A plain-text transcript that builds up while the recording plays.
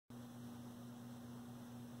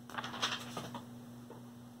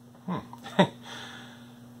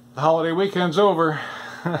The holiday weekend's over.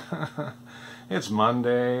 It's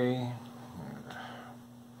Monday.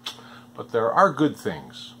 But there are good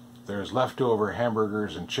things. There's leftover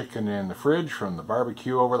hamburgers and chicken in the fridge from the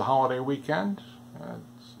barbecue over the holiday weekend.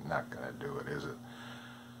 It's not going to do it, is it?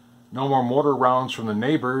 No more motor rounds from the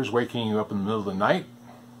neighbors waking you up in the middle of the night.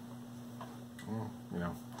 You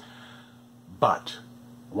know. But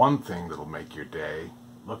one thing that'll make your day,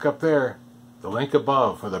 look up there. The link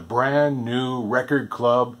above for the brand new Record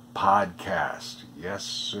Club PodCast. Yes,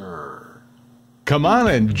 sir. Come on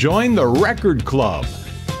and join the Record Club.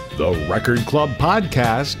 The Record Club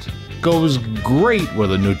Podcast goes great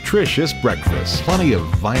with a nutritious breakfast. Plenty of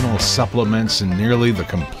vinyl supplements and nearly the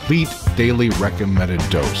complete daily recommended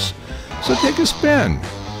dose. So take a spin.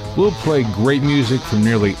 We'll play great music from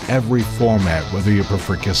nearly every format, whether you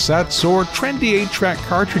prefer cassettes or trendy 8-track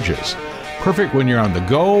cartridges. Perfect when you're on the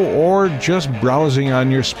go or just browsing on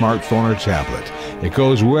your smartphone or tablet. It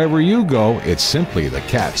goes wherever you go. It's simply the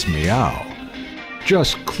cat's meow.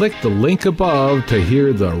 Just click the link above to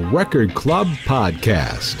hear the Record Club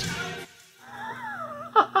Podcast.